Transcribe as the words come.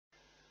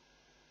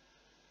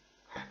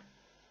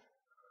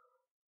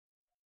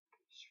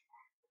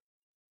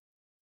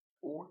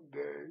Unde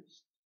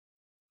ești?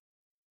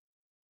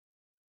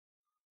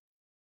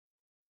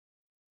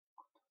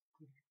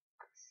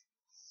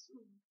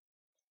 Sunt.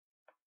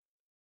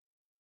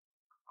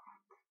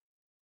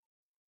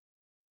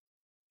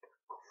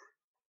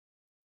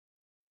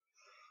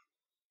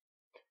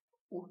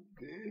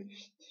 Unde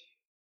ești?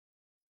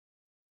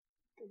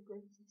 Te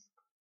găsesc.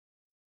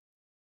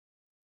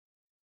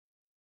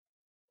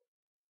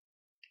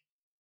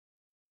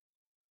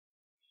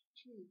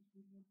 Ce e?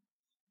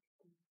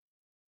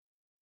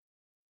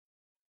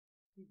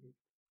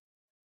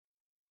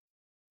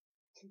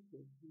 Ce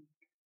te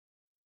zic?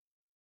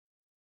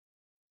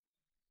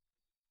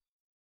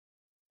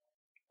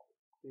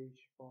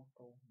 Ești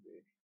fata, unde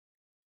ești?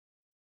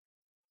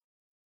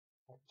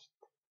 Aici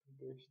te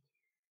gândești.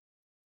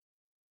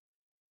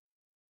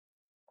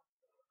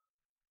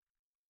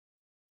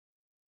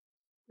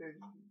 Ești.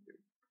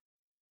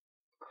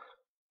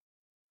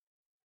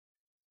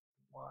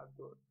 Mă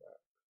ador,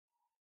 dar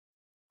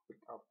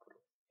putea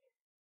prost.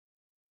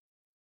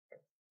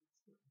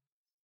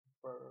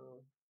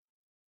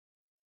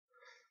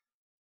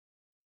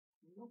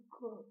 Nu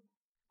că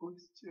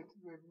îți cer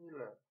de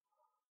milă.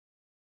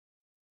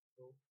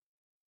 Nu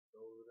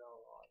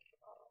vreau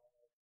asta,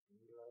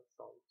 milă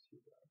sau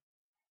cine.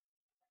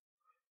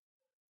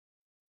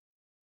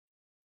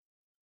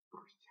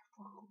 Nu știu ce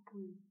fac cu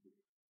poezie.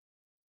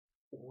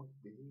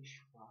 Unde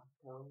ești,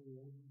 fata?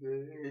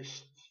 Unde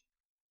ești?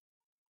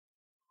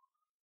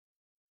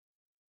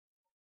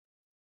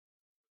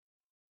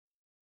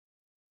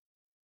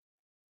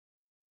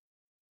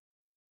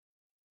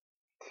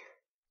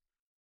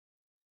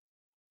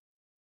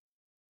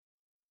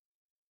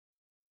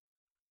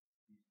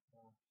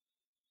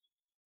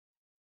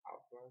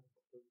 Abia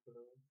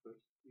vreau să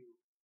știu.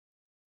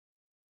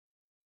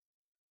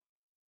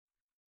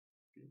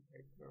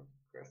 Bine că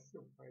ca să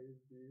mai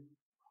viu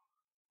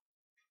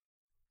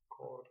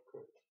ca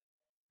oricând.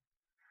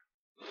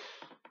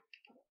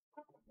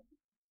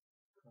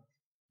 Ca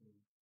să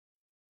fiu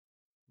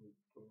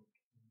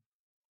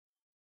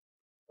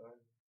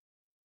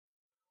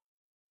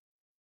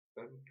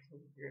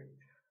într-un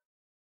gând.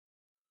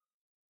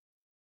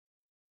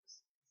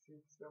 Să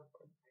simt seama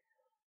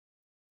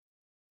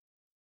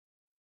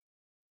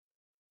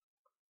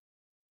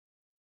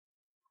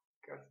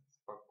ca să-ți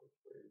fac o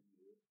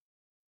poezie.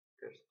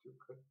 Că știu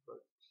că-ți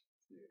place și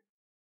ție.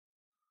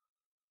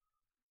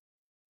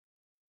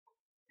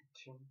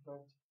 Ce-mi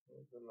place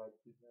de la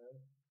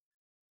tine,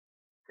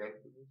 că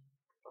ai văzut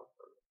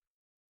tatăl.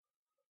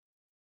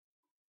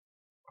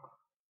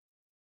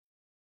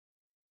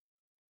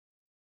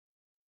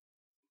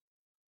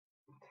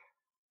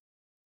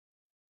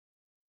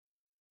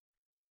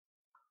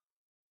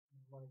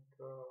 Numai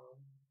că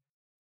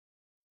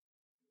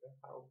ne-a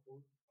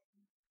avut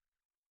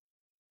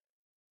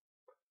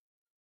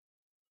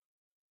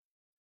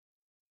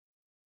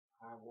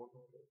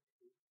unul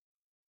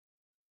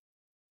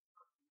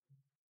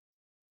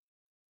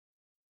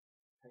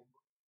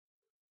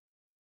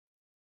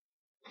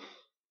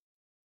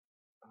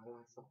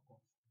ăla s-a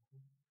pasat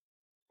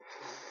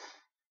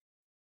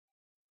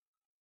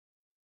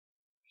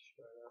și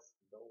ăla să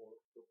dau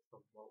oricum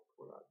să-mi dau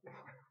pula de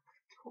mai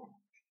multe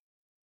ori.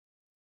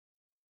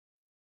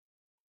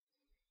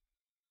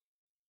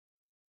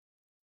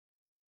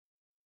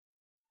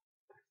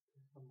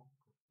 Să mă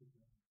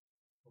căsătorim,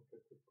 mă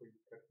găsesc pe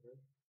internet,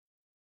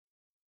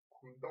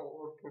 cum dau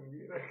oricum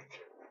direct.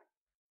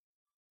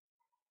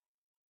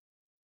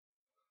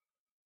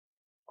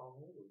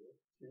 Aoleu,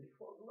 ce-i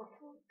fac la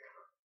fac?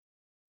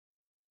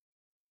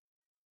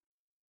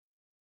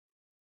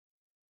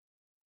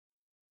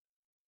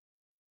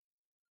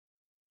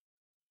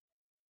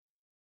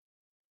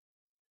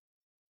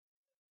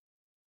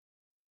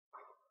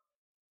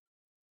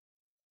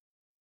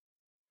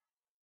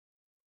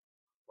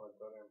 Mă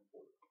doare în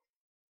pula.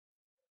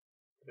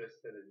 Trebuie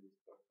să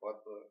rezistă,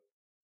 fată,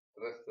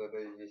 trebuie să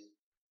rezist.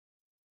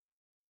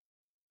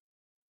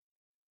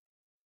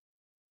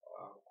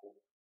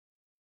 Acum,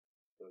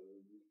 să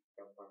rezist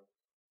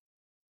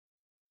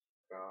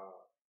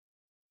ca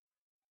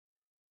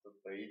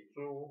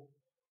tătăițu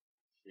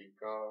și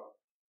ca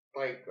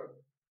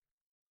taică.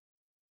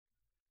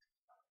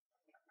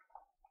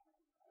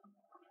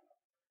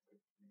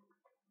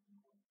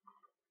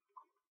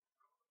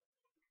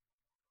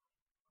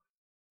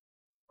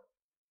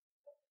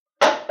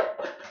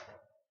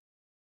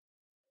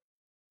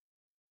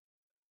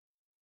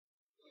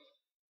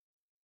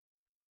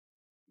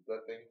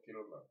 Dă-te în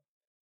chilul meu.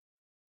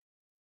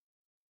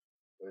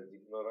 Îți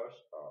ignor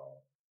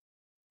așa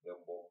de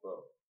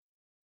bombă.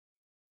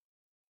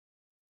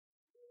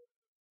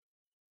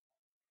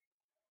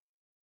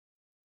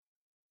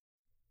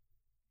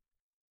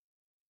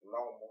 La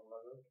un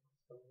moment dat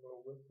să nu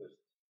o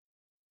găsești.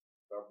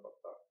 Treaba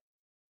ta.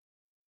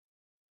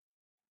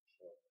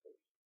 Și asta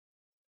este.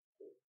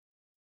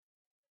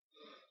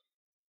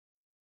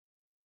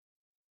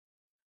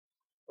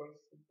 Sper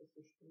să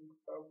găsești un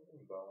băiat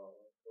bun,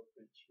 dar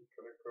deci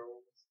cred că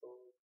o să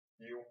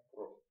fie un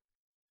prost.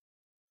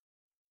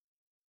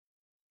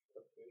 Că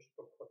tu ești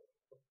o fată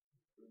foarte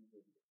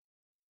inteligentă.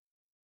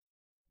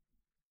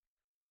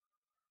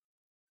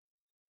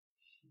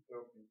 De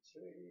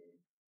obicei,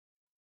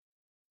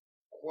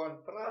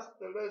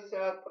 contrastele se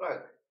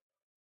atrag.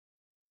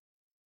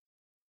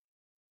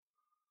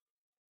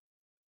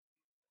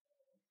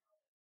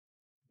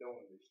 De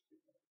unde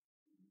știi?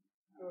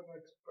 În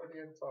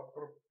experiența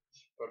proprie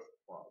și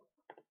personală.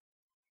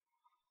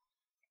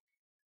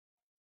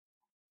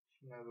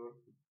 Și ne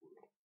dor cu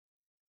pula.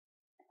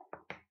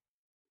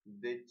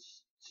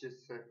 Deci, ce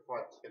se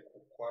face cu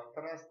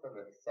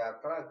contrastele? Se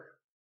atrag.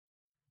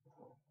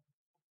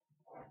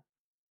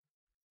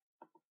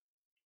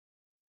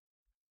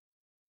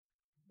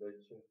 De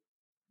ce?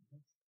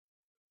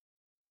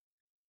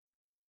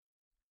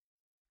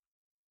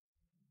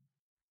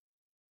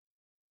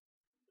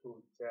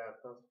 Tu ți-ai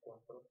atras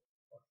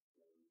contrastul.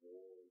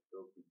 Eu, de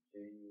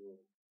obicei,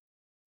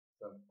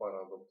 sunt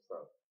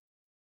paradoxal.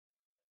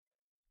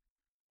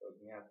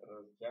 Mi-a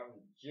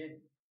trăgeam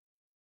geni.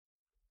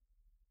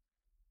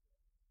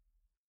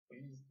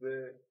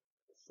 Pizde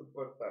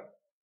super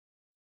tare.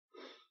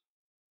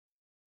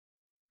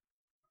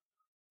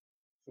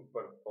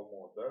 Super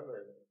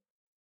comodele.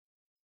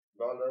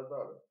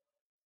 Dale.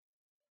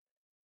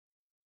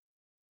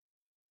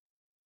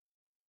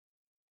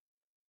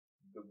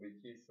 De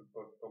obicei,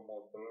 super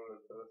comodele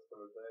trebuie să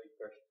le dai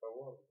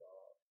cașcaval,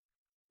 dar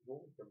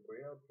uite,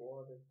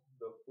 băiatul are cup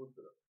de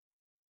pudră.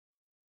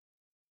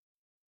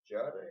 Ce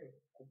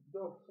are cup de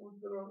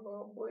pudră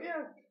la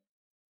băiat?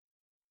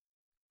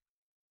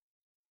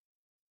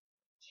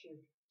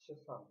 Ce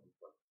s-a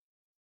întâmplat?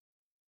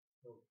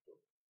 Nu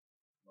știu.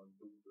 Mă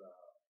duc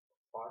la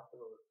fată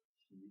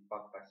și îi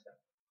fac așa.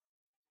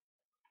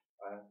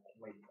 Aia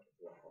cum îi fac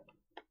la fată?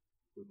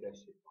 Uite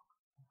așa-i fac.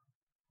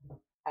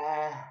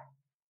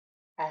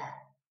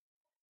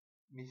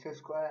 Mi se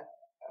scoate.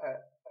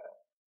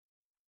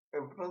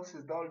 Vreau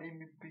să-ți dau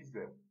limbi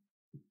piză.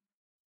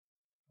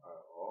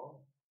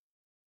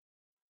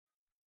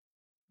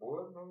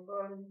 Bă, nu-mi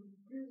dau limbi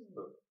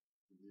piză,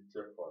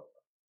 zice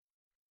fata.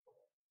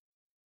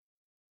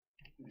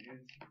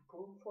 Zice,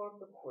 bă,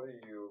 fata, păi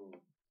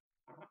eu...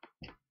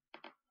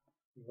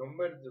 Nu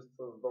merge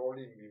să-ți dau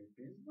limbi în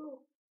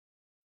piză?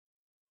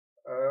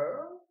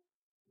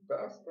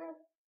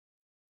 De-astea?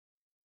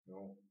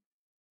 Nu.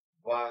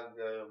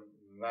 Bagă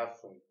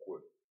nasul în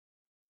cur.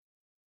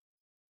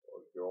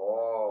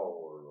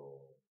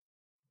 Aoleu.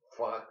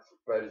 Fac,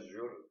 sper,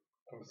 jur,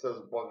 cum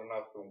să-ți bag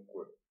nasul în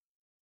cur.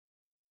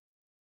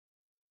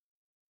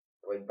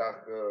 Păi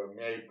dacă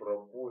mi-ai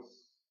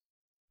propus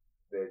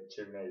de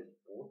ce mi-ai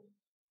spus,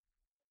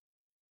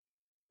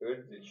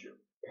 îți zici eu.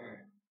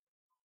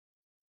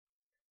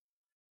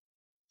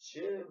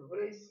 Ce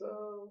vrei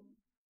să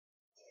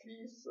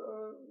fii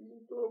să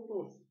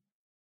introdus?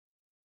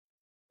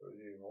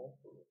 Păi nu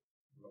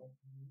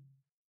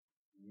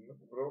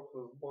vreau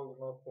să-ți bag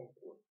nasul în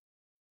cur.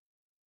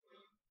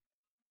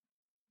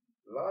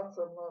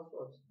 Lasă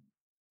nasul ăsta.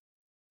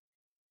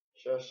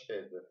 Și așa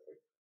e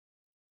defect.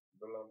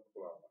 Dă-l în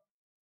pula mea.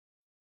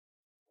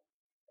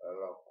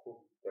 Ăla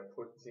cum te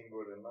fut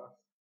singur în nas?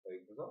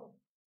 Exact.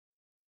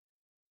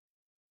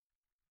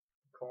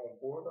 Ca un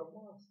bun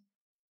rămas.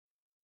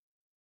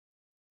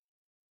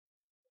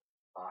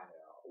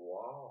 Aia,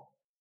 wow.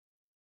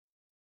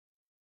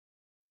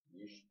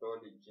 Ești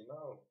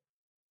original.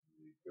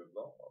 Zic eu,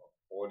 da.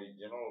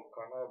 Original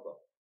Canada.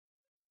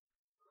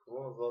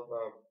 Frunză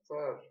de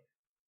țară.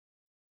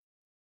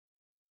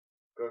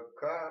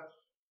 Căcar.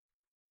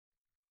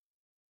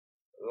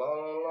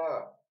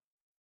 La.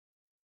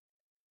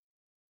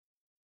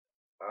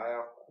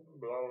 Aia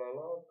cum,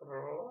 la,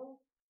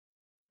 tra-la.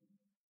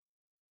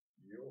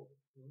 Eu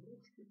nu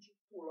știu ce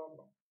pula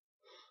mea.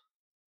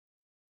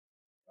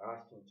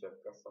 Aș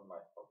încerca să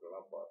mai fac la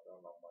bază,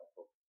 n-am mai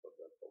făcut-o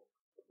de tot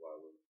câteva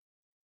luni.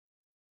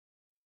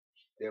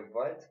 Și te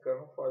vaiți că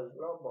nu faci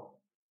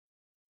laba?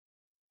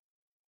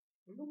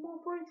 Nu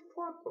mă vaiți,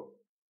 fată.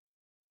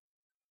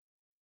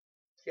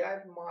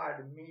 Chiar mă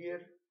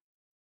admir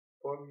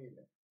pe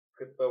mine.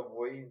 Câtă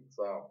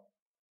voință am.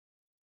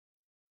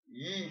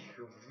 Ich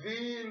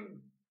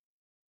will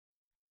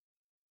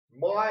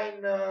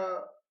meine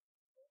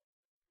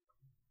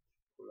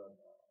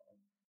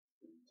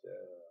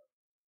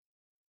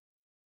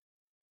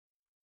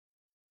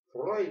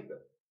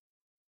Freude.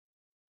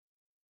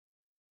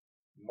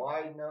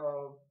 Meine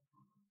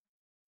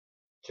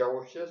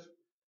Ceaușescu.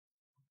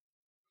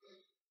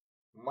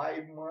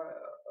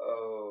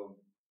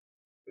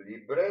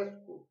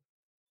 Librescu.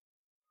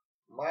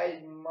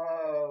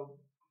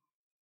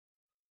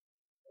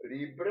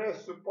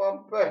 Libresu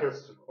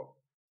Pampersu.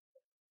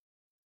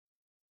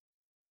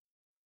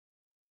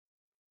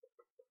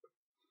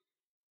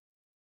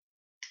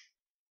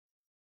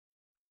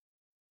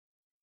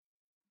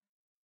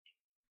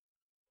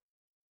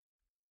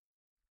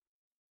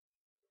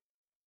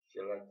 Și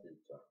la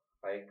zicea,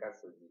 hai ca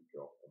să zic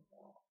eu acum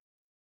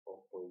o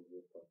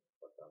poezie pentru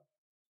fata.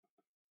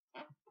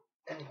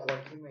 În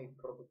continui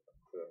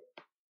producător.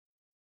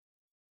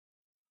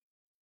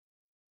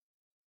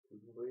 Nu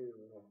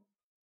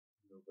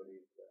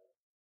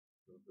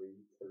vrei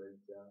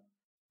înțelegea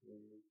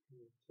nimic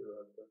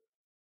niciodată.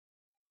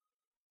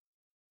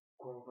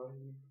 Cumva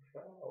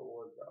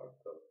was out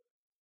of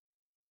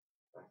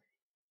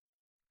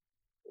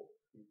for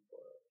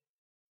people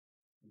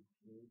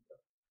infinita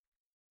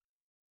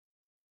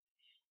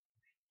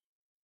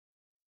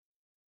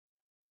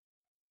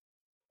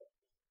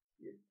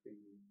e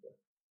finita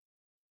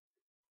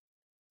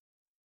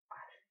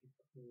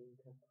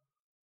infinita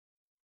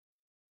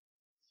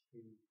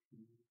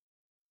spiriti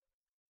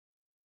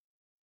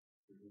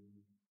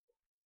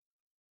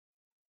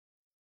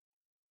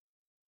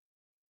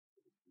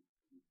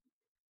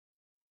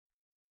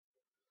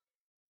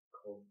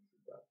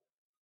considerata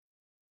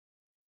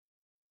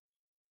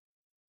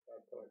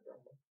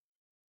gamma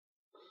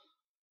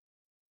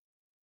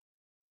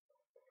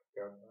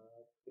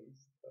gamma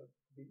vista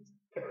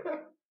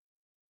vista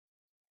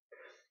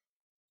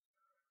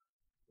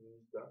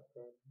vista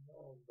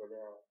no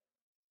bravo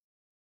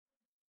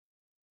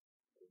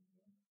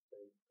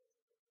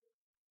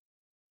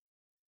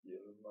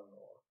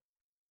Germano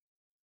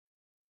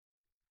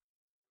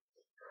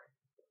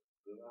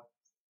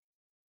glass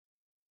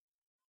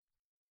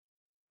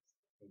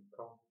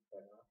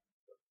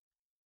incomparato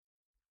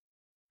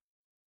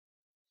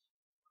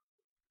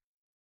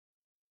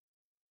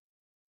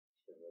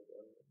se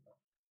vedere una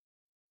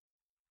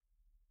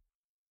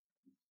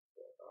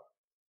disperata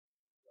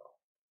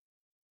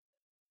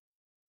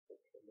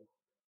perché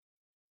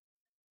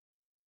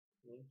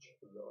non ce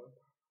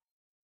l'ho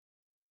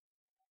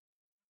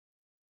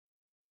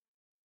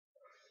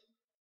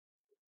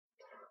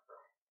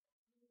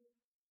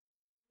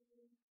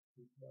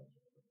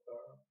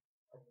immaginata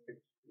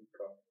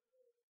artistica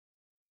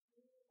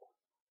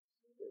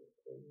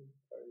perché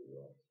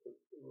arriva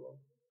sotto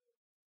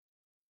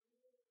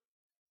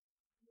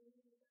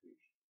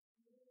Cristo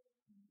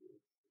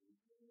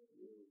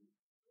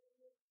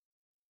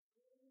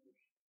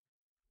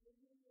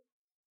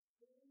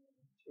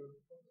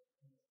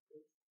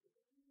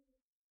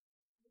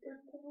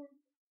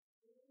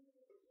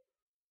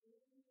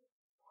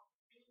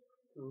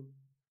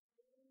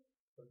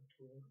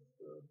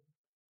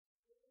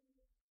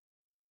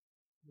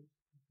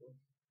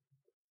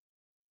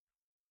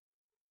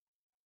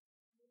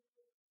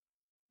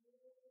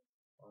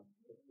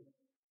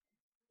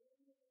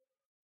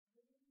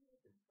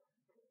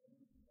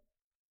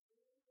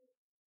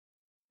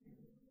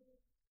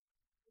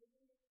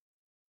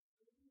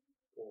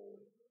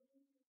poi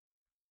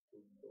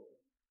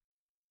tutto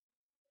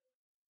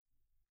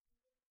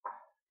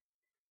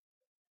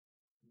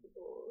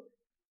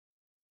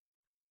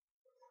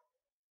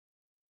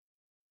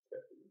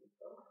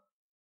serenità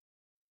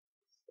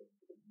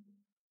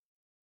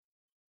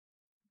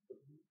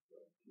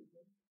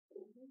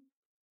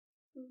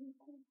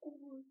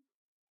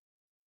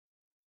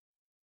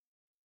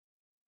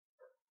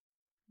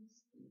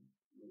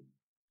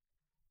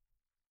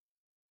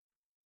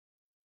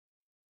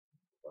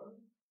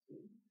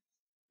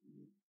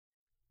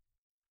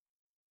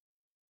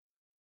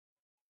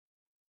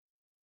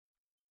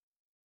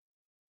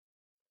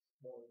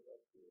small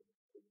like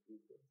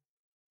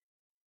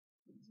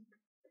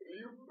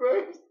you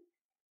best